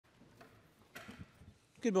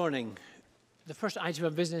Good morning. The first item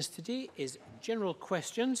of business today is general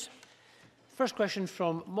questions. First question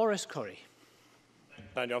from Maurice Corrie.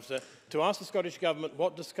 Thank you, Officer. To ask the Scottish Government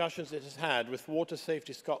what discussions it has had with Water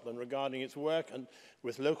Safety Scotland regarding its work and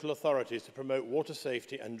with local authorities to promote water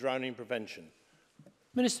safety and drowning prevention.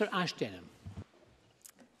 Minister Ashdenham.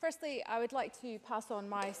 Firstly, I would like to pass on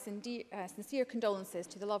my sincere condolences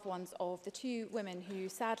to the loved ones of the two women who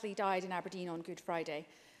sadly died in Aberdeen on Good Friday.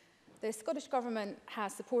 The Scottish Government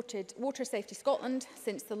has supported Water Safety Scotland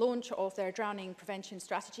since the launch of their drowning prevention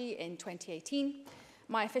strategy in 2018.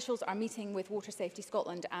 My officials are meeting with Water Safety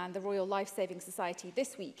Scotland and the Royal Life Saving Society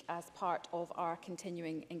this week as part of our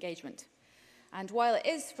continuing engagement. And while it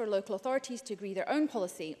is for local authorities to agree their own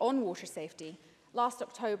policy on water safety, last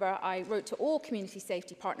October I wrote to all community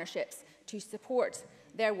safety partnerships to support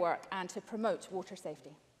their work and to promote water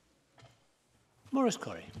safety. Maurice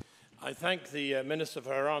Corrie. I thank the Minister for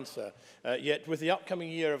her answer. Yet, with the upcoming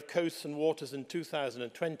year of coasts and waters in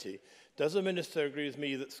 2020, does the Minister agree with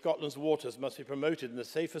me that Scotland's waters must be promoted in the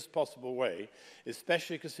safest possible way,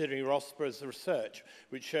 especially considering ROSPA's research,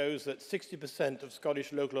 which shows that 60% of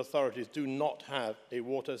Scottish local authorities do not have a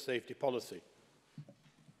water safety policy?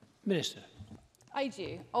 Minister. I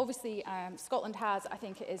do. Obviously, Scotland has, I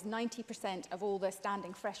think it is 90% of all the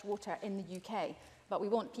standing fresh water in the UK. But we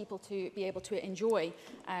want people to be able to enjoy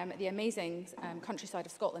the amazing countryside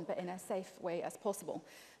of Scotland, but in a safe way as possible.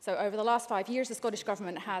 So over the last 5 years, the Scottish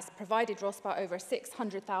Government has provided ROSPA over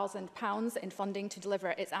 £600,000 in funding to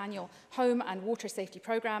deliver its annual home and water safety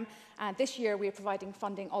programme. And this year, we are providing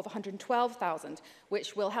funding of £112,000,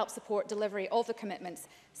 which will help support delivery of the commitments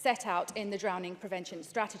set out in the drowning prevention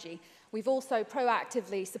strategy. We've also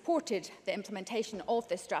proactively supported the implementation of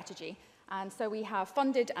this strategy. And so we have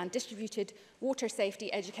funded and distributed water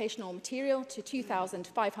safety educational material to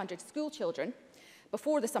 2,500 school children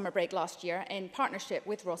before the summer break last year in partnership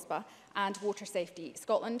with ROSPA and Water Safety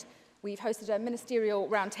Scotland. We've hosted a ministerial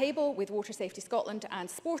roundtable with Water Safety Scotland and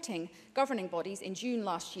sporting governing bodies in June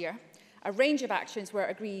last year. A range of actions were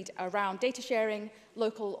agreed around data sharing,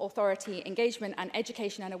 local authority engagement and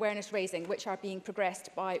education and awareness raising, which are being progressed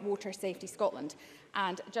by Water Safety Scotland.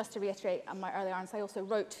 And just to reiterate my earlier answer, I also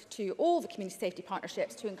wrote to all the community safety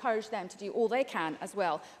partnerships to encourage them to do all they can as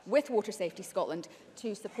well with Water Safety Scotland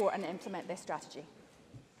to support and implement this strategy.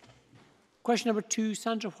 Question number 2,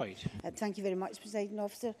 Sandra White. Thank you very much, Presiding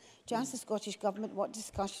Officer. To ask the Scottish Government what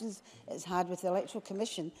discussions it has had with the Electoral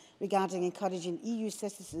Commission regarding encouraging EU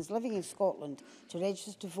citizens living in Scotland to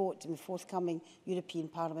register to vote in the forthcoming European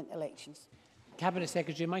Parliament elections. Cabinet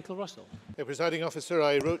Secretary Michael Russell. Presiding Officer,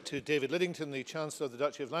 I wrote to David Lidington, the Chancellor of the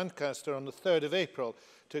Duchy of Lancaster, on the 3rd of April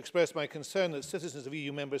to express my concern that citizens of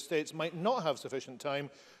EU member states might not have sufficient time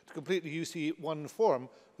to complete the UC1 form,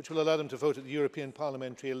 which will allow them to vote at the European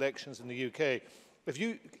parliamentary elections in the UK. If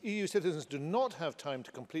EU citizens do not have time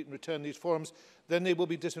to complete and return these forms, then they will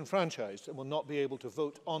be disenfranchised and will not be able to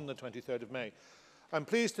vote on the 23rd of May. I'm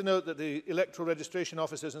pleased to note that the electoral registration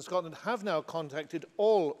officers in Scotland have now contacted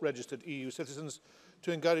all registered EU citizens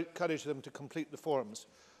to encourage them to complete the forms.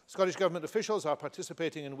 Scottish Government officials are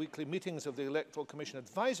participating in weekly meetings of the Electoral Commission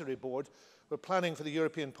Advisory Board, where planning for the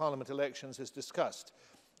European Parliament elections is discussed.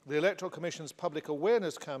 The Electoral Commission's public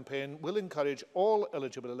awareness campaign will encourage all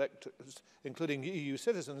eligible electors, including EU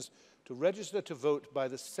citizens, to register to vote by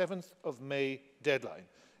the 7th of May deadline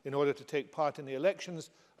in order to take part in the elections,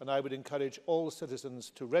 and I would encourage all citizens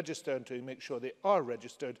to register and to make sure they are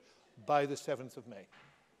registered by the 7th of May.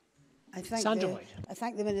 I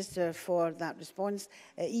thank the Minister for that response.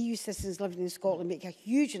 EU citizens living in Scotland make a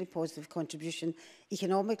hugely positive contribution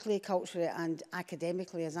economically, culturally and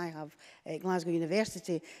academically. As I have Glasgow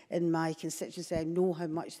University in my constituency, I know how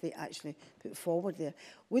much they actually put forward there.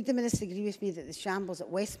 Would the Minister agree with me that the shambles at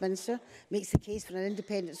Westminster makes the case for an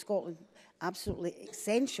independent Scotland absolutely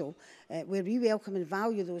essential, where we welcome and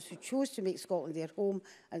value those who chose to make Scotland their home,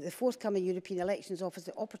 and the forthcoming European elections offers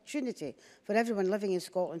the opportunity for everyone living in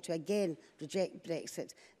Scotland to again reject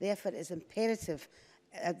Brexit. Therefore, it is imperative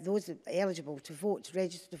those eligible to vote to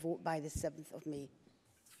register to vote by the 7th of May.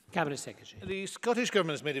 Cabinet Secretary. The Scottish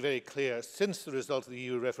Government has made it very clear since the result of the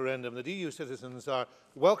EU referendum that EU citizens are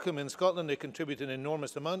welcome in Scotland. They contribute an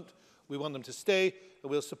enormous amount. We want them to stay, and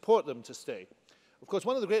we'll support them to stay. Of course,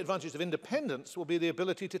 one of the great advantages of independence will be the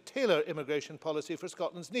ability to tailor immigration policy for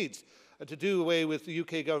Scotland's needs and to do away with the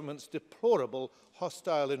UK government's deplorable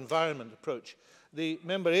hostile environment approach. The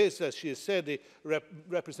member is, as she has said, the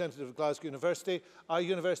representative of Glasgow University. Our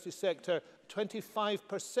university sector,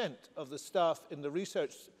 25% of the staff in the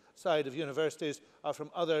research side of universities are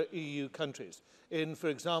from other EU countries. In, for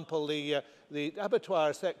example, the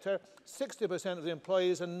abattoir sector, 60% of the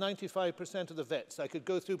employees and 95% of the vets. I could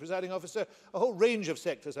go through, Presiding Officer, a whole range of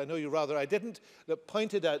sectors, I know you rather I didn't, that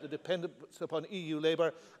pointed out the dependence upon EU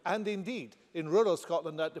labour, and indeed, in rural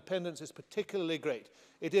Scotland, that dependence is particularly great.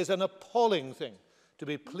 It is an appalling thing to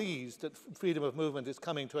be pleased that freedom of movement is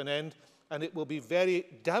coming to an end, and it will be very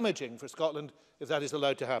damaging for Scotland if that is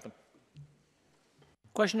allowed to happen.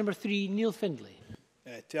 Question number 3, Neil Findlay.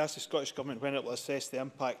 To ask the Scottish Government when it will assess the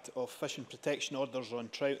impact of fishing protection orders on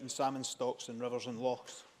trout and salmon stocks in rivers and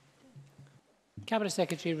lochs. Cabinet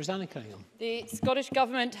Secretary Rosanna Cunningham. The Scottish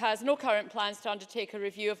Government has no current plans to undertake a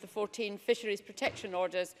review of the 14 fisheries protection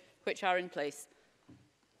orders which are in place.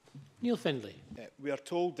 Neil Findlay. We are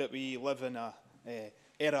told that we live in an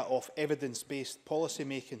era of evidence-based policy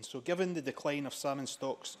making, so given the decline of salmon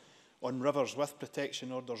stocks on rivers with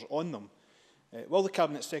protection orders on them, will the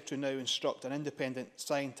Cabinet Secretary now instruct an independent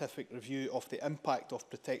scientific review of the impact of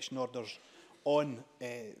protection orders on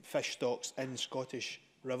fish stocks in Scottish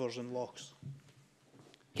rivers and lochs?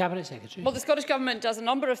 Cabinet Secretary. Well, the Scottish Government does a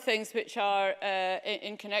number of things which are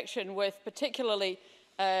in connection with particularly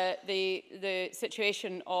the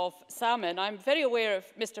situation of salmon. I'm very aware of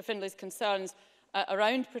Mr Findlay's concerns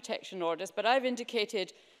around protection orders, but I've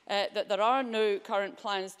indicated that there are no current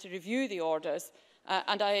plans to review the orders.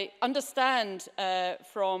 And I understand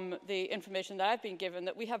from the information that I've been given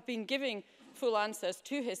that we have been giving full answers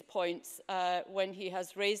to his points when he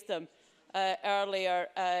has raised them earlier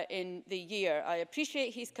in the year. I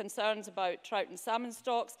appreciate his concerns about trout and salmon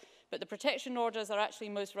stocks, but the protection orders are actually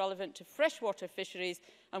most relevant to freshwater fisheries,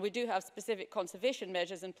 and we do have specific conservation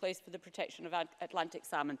measures in place for the protection of Atlantic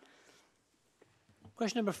salmon.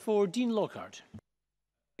 Question number 4, Dean Lockhart.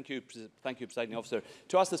 Thank you, Presiding Officer.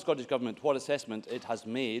 To ask the Scottish Government what assessment it has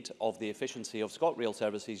made of the efficiency of ScotRail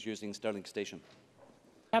services using Stirling Station.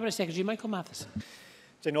 Cabinet Secretary Michael Matheson.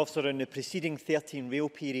 Presiding Officer, in the preceding 13 rail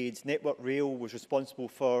periods, Network Rail was responsible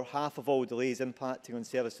for half of all delays impacting on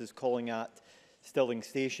services calling at Stirling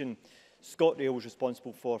Station. ScotRail was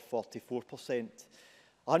responsible for 44%.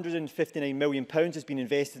 £159 million has been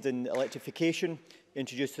invested in electrification,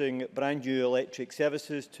 introducing brand new electric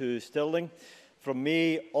services to Stirling. From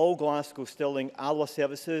May, all Glasgow Stirling Alloa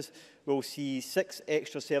services will see 6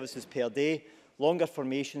 extra services per day, longer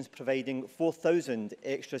formations providing 4,000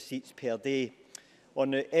 extra seats per day. On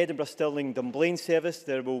the Edinburgh Stirling Dunblane service,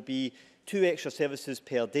 there will be 2 extra services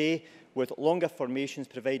per day, with longer formations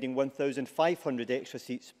providing 1,500 extra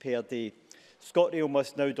seats per day. ScotRail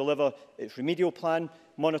must now deliver its remedial plan,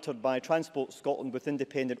 monitored by Transport Scotland with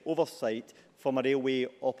independent oversight from a railway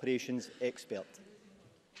operations expert.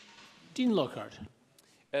 Dean Lockhart.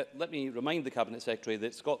 Let me remind the Cabinet Secretary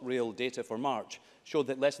that ScotRail data for March showed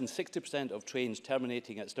that less than 60% of trains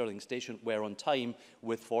terminating at Stirling Station were on time,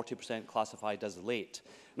 with 40% classified as late.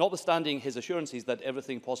 Notwithstanding his assurances that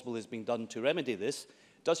everything possible is being done to remedy this,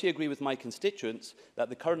 does he agree with my constituents that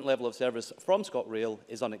the current level of service from ScotRail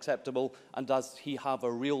is unacceptable, and does he have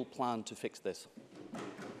a real plan to fix this?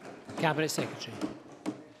 Cabinet Secretary.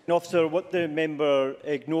 Officer, what the member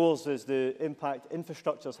ignores is the impact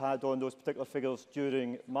infrastructure's had on those particular figures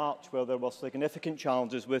during March, where there were significant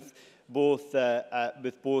challenges with both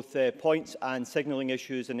points and signalling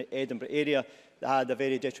issues in the Edinburgh area that had a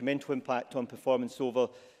very detrimental impact on performance over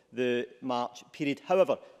the March period.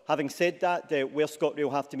 However, having said that, where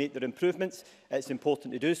ScotRail have to make their improvements, it's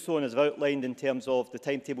important to do so, and as I've outlined in terms of the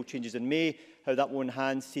timetable changes in May, how that will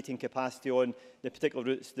enhance seating capacity on the particular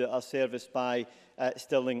routes that are serviced by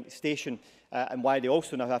Stirling Station, and why they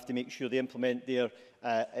also now have to make sure they implement their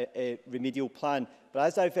remedial plan. But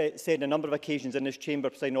as I've said on a number of occasions in this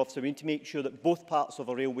chamber, Presiding Officer, we need to make sure that both parts of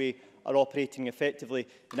a railway are operating effectively,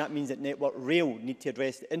 and that means that Network Rail need to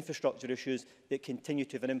address the infrastructure issues that continue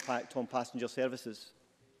to have an impact on passenger services.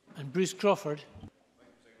 And Bruce Crawford.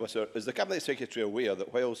 Well, sir, is the Cabinet Secretary aware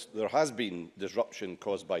that whilst there has been disruption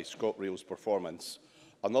caused by ScotRail's performance,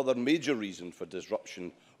 another major reason for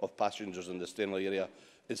disruption of passengers in the Stirling area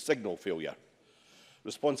is signal failure?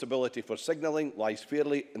 Responsibility for signalling lies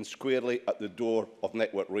fairly and squarely at the door of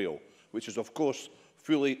Network Rail, which is, of course,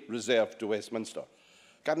 fully reserved to Westminster.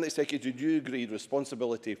 Cabinet Secretary, do you agree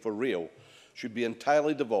responsibility for rail should be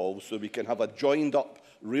entirely devolved so we can have a joined-up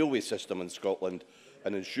railway system in Scotland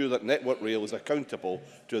and ensure that Network Rail is accountable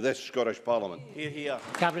to this Scottish Parliament? Hear, hear.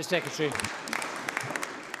 Cabinet Secretary.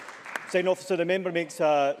 Presiding Officer, the member makes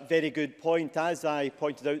a very good point. As I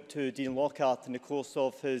pointed out to Dean Lockhart in the course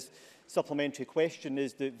of his supplementary question,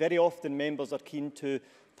 is that very often members are keen to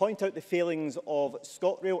point out the failings of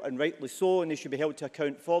ScotRail, and rightly so, and they should be held to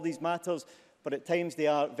account for these matters. but at times they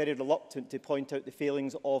are very reluctant to point out the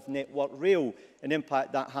failings of Network Rail and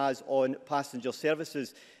impact that has on passenger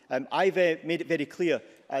services. I've made it very clear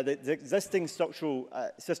that the existing structural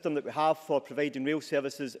system that we have for providing rail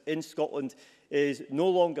services in Scotland is no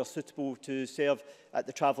longer suitable to serve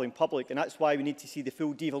the travelling public, and that's why we need to see the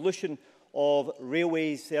full devolution of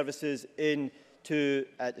railway services to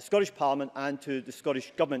the Scottish Parliament and to the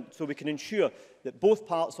Scottish Government, so we can ensure that both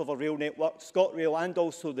parts of our rail network, ScotRail and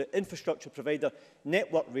also the infrastructure provider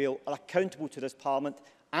Network Rail, are accountable to this Parliament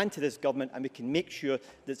and to this Government, and we can make sure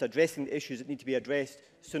that it's addressing the issues that need to be addressed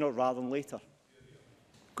sooner rather than later.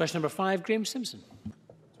 Question number 5, Graham Simpson.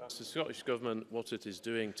 To ask the Scottish Government what it is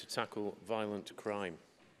doing to tackle violent crime.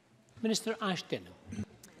 Minister Ashton.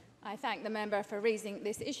 I thank the member for raising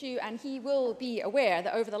this issue, and he will be aware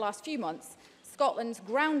that over the last few months, Scotland's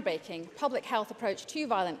groundbreaking public health approach to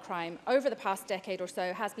violent crime over the past decade or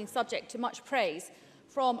so has been subject to much praise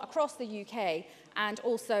from across the UK and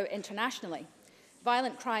also internationally.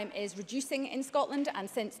 Violent crime is reducing in Scotland, and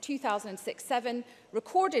since 2006-07,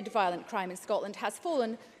 recorded violent crime in Scotland has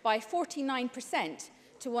fallen by 49%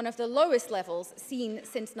 to one of the lowest levels seen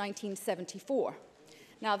since 1974.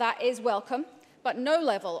 Now, that is welcome, but no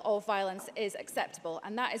level of violence is acceptable,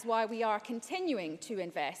 and that is why we are continuing to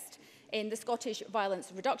invest in the Scottish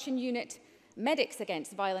Violence Reduction Unit, Medics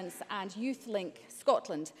Against Violence and Youth Link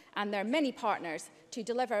Scotland and their many partners to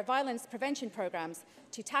deliver violence prevention programmes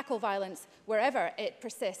to tackle violence wherever it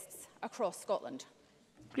persists across Scotland.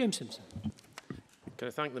 Graham Simpson. Can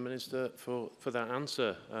I thank the Minister for that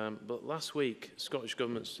answer? But last week, Scottish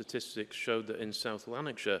Government statistics showed that in South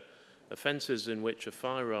Lanarkshire, offences in which a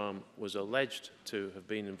firearm was alleged to have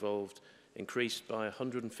been involved increased by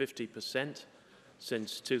 150%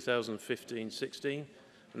 since 2015-16,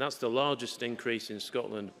 and that's the largest increase in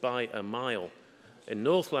Scotland by a mile. In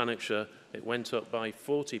North Lanarkshire, it went up by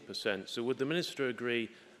 40%. So would the Minister agree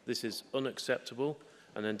this is unacceptable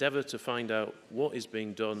and endeavour to find out what is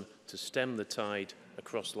being done to stem the tide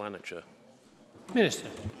across Lanarkshire? Minister.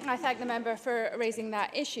 I thank the member for raising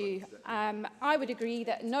that issue. I would agree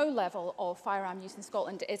that no level of firearm use in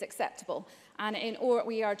Scotland is acceptable, and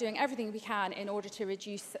we are doing everything we can in order to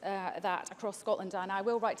reduce that across Scotland, and I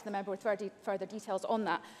will write to the member with further details on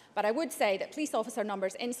that. But I would say that police officer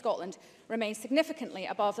numbers in Scotland remain significantly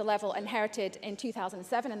above the level inherited in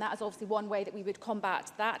 2007, and that is obviously one way that we would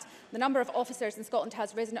combat that. The number of officers in Scotland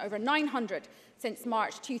has risen over 900 since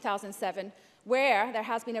March 2007, where there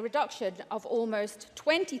has been a reduction of almost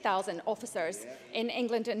 20,000 officers in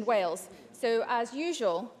England and Wales. So, as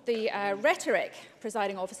usual, the rhetoric,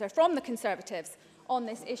 presiding officer, from the Conservatives on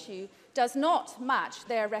this issue does not match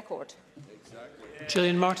their record.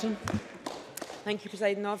 Gillian Martin. Thank you,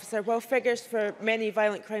 Presiding Officer. While figures for many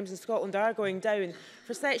violent crimes in Scotland are going down,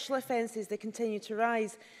 for sexual offences they continue to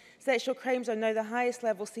rise. Sexual crimes are now the highest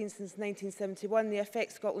level seen since 1971. They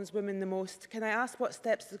affect Scotland's women the most. Can I ask what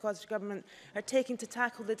steps the Scottish Government are taking to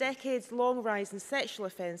tackle the decades-long rise in sexual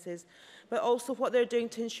offences, but also what they're doing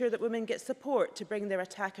to ensure that women get support to bring their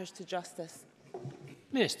attackers to justice?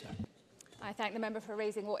 Minister. I thank the member for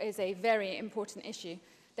raising what is a very important issue.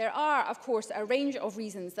 There are, of course, a range of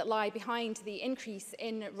reasons that lie behind the increase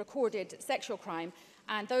in recorded sexual crime,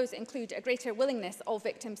 and those include a greater willingness of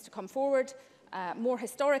victims to come forward, more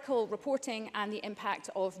historical reporting and the impact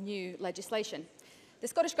of new legislation. The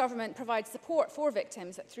Scottish Government provides support for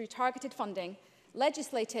victims through targeted funding,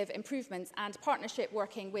 legislative improvements and partnership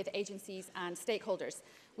working with agencies and stakeholders.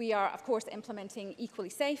 We are, of course, implementing Equally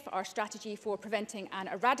Safe, our strategy for preventing and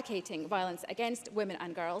eradicating violence against women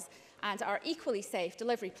and girls, and our Equally Safe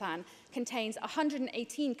delivery plan contains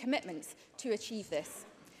 118 commitments to achieve this.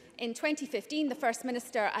 In 2015, the First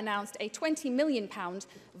Minister announced a £20 million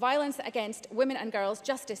Violence Against Women and Girls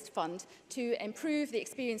Justice Fund to improve the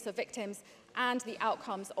experience of victims and the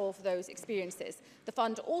outcomes of those experiences. The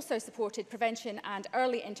fund also supported prevention and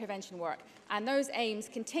early intervention work, and those aims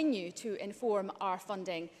continue to inform our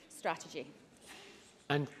funding strategy.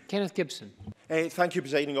 And Kenneth Gibson. Thank you,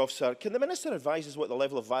 Presiding Officer. Can the Minister advise us what the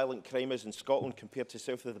level of violent crime is in Scotland compared to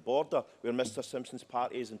south of the border, where Mr Simpson's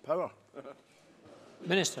party is in power?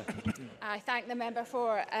 Minister. I thank the member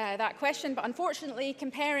for that question, but unfortunately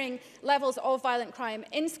comparing levels of violent crime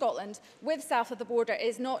in Scotland with south of the border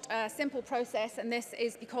is not a simple process, and this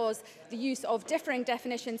is because the use of differing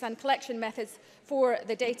definitions and collection methods for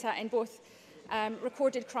the data in both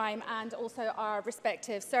recorded crime and also our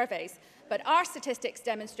respective surveys. But our statistics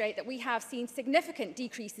demonstrate that we have seen significant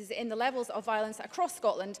decreases in the levels of violence across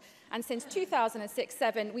Scotland, and since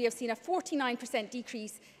 2006-07 we have seen a 49%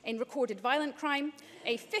 decrease in recorded violent crime,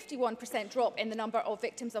 a 51% drop in the number of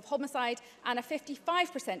victims of homicide, and a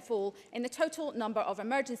 55% fall in the total number of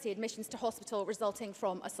emergency admissions to hospital resulting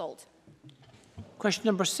from assault. Question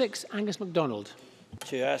number 6, Angus MacDonald.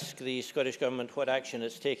 To ask the Scottish Government what action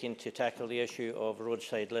it's taking to tackle the issue of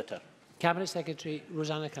roadside litter. Cabinet Secretary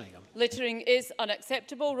Rosanna Cunningham. Littering is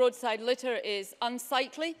unacceptable. Roadside litter is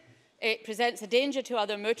unsightly. It presents a danger to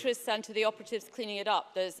other motorists and to the operatives cleaning it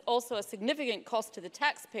up. There's also a significant cost to the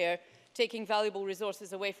taxpayer, taking valuable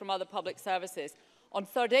resources away from other public services. On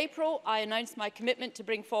 3rd April, I announced my commitment to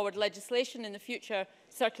bring forward legislation in the future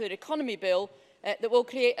Circular Economy Bill that will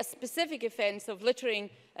create a specific offence of littering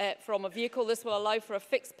from a vehicle. This will allow for a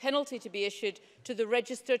fixed penalty to be issued to the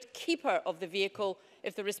registered keeper of the vehicle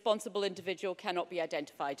if the responsible individual cannot be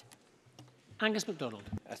identified. Angus MacDonald.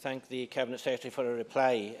 I thank the Cabinet Secretary for a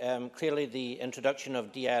reply. Clearly, the introduction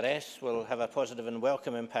of DRS will have a positive and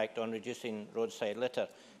welcome impact on reducing roadside litter.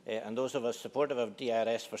 And those of us supportive of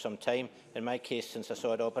DRS for some time, in my case since I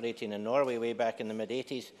saw it operating in Norway way back in the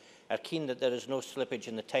mid-80s, are keen that there is no slippage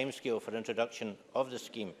in the timescale for introduction of the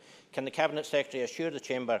scheme. Can the Cabinet Secretary assure the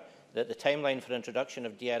Chamber that the timeline for introduction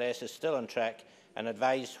of DRS is still on track, and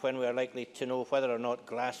advise when we are likely to know whether or not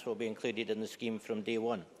glass will be included in the scheme from day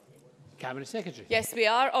one? Cabinet Secretary. Yes, we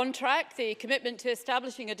are on track. The commitment to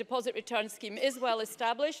establishing a deposit return scheme is well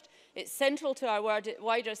established. It's central to our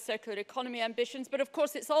wider circular economy ambitions, but of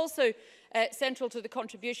course it's also central to the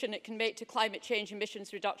contribution it can make to climate change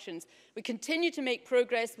emissions reductions. We continue to make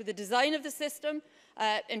progress with the design of the system,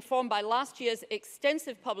 informed by last year's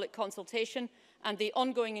extensive public consultation and the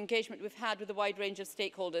ongoing engagement we've had with a wide range of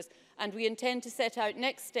stakeholders. And we intend to set out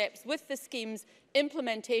next steps with the scheme's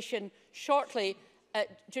implementation shortly,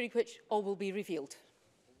 during which all will be revealed.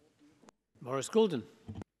 Maurice Golden.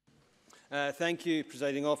 Thank you,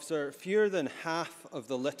 Presiding Officer. Fewer than half of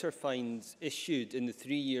the litter fines issued in the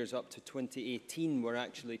 3 years up to 2018 were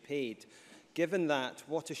actually paid. Given that,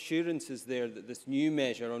 what assurance is there that this new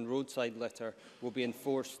measure on roadside litter will be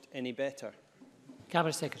enforced any better?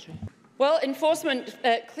 Cabinet Secretary. Well, enforcement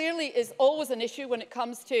clearly is always an issue when it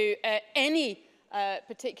comes to any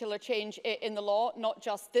particular change in the law, not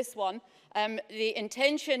just this one. The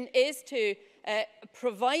intention is to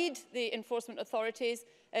provide the enforcement authorities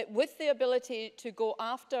with the ability to go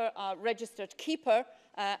after a registered keeper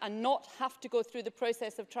and not have to go through the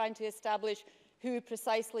process of trying to establish who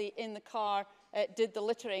precisely in the car did the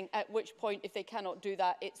littering, at which point, if they cannot do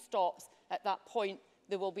that, it stops. At that point,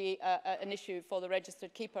 there will be an issue for the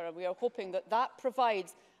registered keeper, and we are hoping that that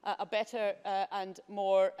provides a better and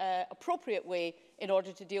more appropriate way in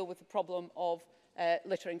order to deal with the problem of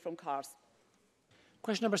littering from cars.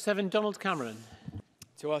 Question number 7, Donald Cameron.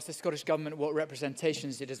 To ask the Scottish Government what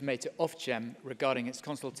representations it has made to Ofgem regarding its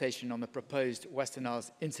consultation on the proposed Western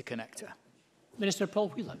Isles interconnector. Minister Paul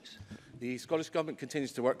Wheelhouse. The Scottish Government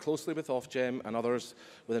continues to work closely with Ofgem and others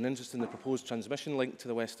with an interest in the proposed transmission link to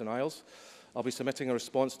the Western Isles. I'll be submitting a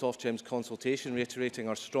response to Ofgem's consultation, reiterating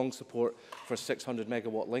our strong support for a 600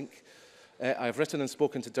 megawatt link. I have written and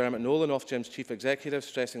spoken to Dermot Nolan, Ofgem's Chief Executive,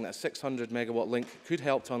 stressing that a 600 megawatt link could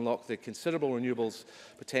help to unlock the considerable renewables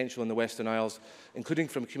potential in the Western Isles, including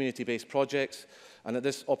from community-based projects, and that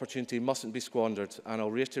this opportunity mustn't be squandered. And I'll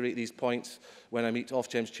reiterate these points when I meet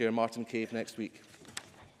Ofgem's Chair Martin Cave next week.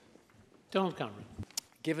 Donald Cameron.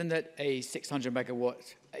 Given that a 600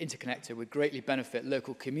 megawatt interconnector would greatly benefit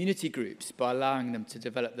local community groups by allowing them to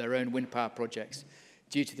develop their own wind power projects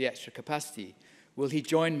due to the extra capacity, will he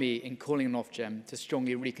join me in calling on Ofgem to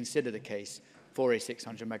strongly reconsider the case for a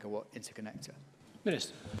 600 megawatt interconnector?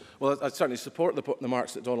 Minister. Well, I certainly support the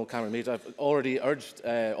remarks that Donald Cameron made. I've already urged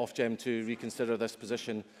Ofgem to reconsider this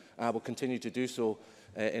position, and I will continue to do so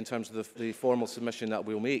in terms of the formal submission that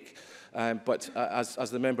we'll make. But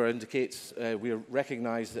as the member indicates, we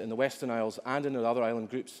recognise that in the Western Isles and in the other island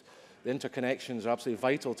groups, the interconnections are absolutely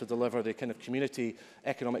vital to deliver the kind of community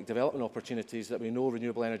economic development opportunities that we know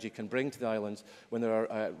renewable energy can bring to the islands when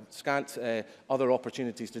there are scant other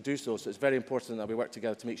opportunities to do so. So it's very important that we work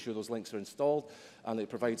together to make sure those links are installed and they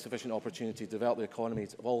provide sufficient opportunity to develop the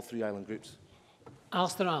economies of all 3 island groups.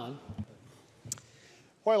 Alistair Allen.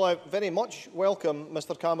 While I very much welcome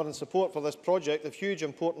Mr Cameron's support for this project of huge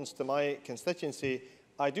importance to my constituency,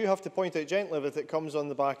 I do have to point out gently that it comes on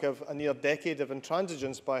the back of a near decade of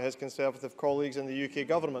intransigence by his Conservative colleagues in the UK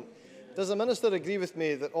Government. Does the Minister agree with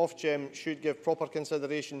me that Ofgem should give proper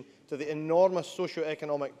consideration to the enormous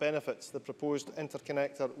socio-economic benefits the proposed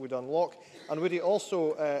interconnector would unlock? And would he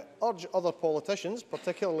also urge other politicians,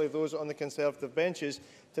 particularly those on the Conservative benches,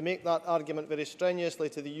 to make that argument very strenuously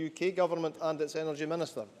to the UK Government and its Energy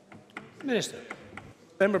Minister? Minister.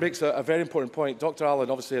 The member makes a very important point. Dr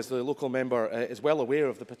Allen, obviously, as the local member, is well aware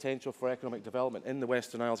of the potential for economic development in the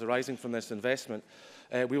Western Isles arising from this investment.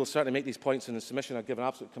 We will certainly make these points in the submission. I've given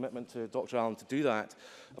absolute commitment to Dr Allen to do that.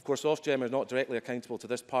 Of course, Ofgem is not directly accountable to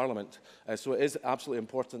this Parliament, so it is absolutely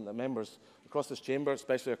important that members across this chamber,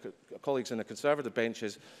 especially our colleagues in the Conservative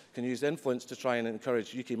benches, can use influence to try and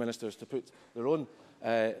encourage UK ministers to put their own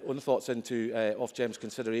thoughts into Ofgem's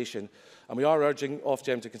consideration. And we are urging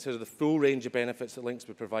Ofgem to consider the full range of benefits that links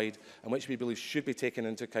would provide and which we believe should be taken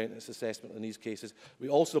into account in its assessment in these cases. We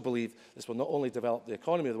also believe this will not only develop the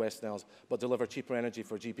economy of the Western Isles, but deliver cheaper energy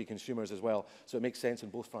for GP consumers as well. So it makes sense on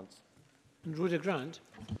both fronts. And Rhoda Grant.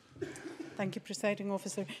 Thank you, Presiding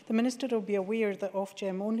Officer. The Minister will be aware that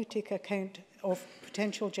Ofgem only take account of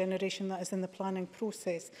potential generation that is in the planning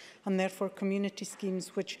process, and therefore community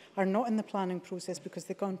schemes which are not in the planning process because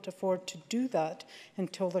they can't afford to do that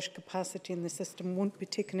until there's capacity in the system won't be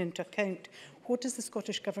taken into account. What is the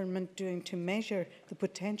Scottish Government doing to measure the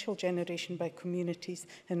potential generation by communities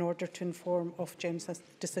in order to inform Ofgem's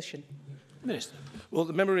decision? Minister. Well,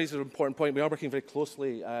 the member raises an important point. We are working very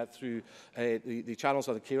closely through the channels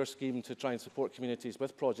of the CARE scheme to try and support communities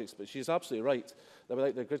with projects, but she is absolutely right that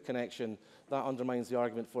without the grid connection, that undermines the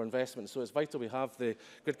argument for investment. So it's vital we have the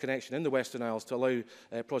grid connection in the Western Isles to allow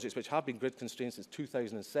projects which have been grid constrained since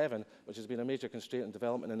 2007, which has been a major constraint in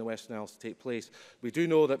development in the Western Isles, to take place. We do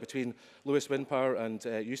know that between Lewis Wind Power and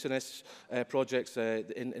Usenis projects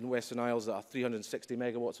in Western Isles, that are 360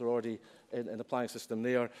 megawatts are already in the planning system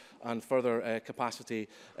there, and further capacity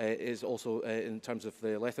is also, in terms of the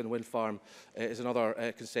Lethen Wind Farm, is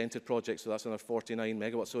another consented project, so that's another 49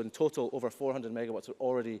 megawatts. So in total, over 400 megawatts are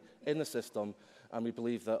already in the system, and we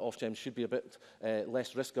believe that Ofgem should be a bit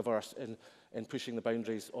less risk-averse in pushing the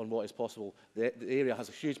boundaries on what is possible. The area has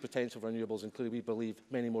a huge potential for renewables, including, we believe,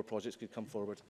 many more projects could come forward.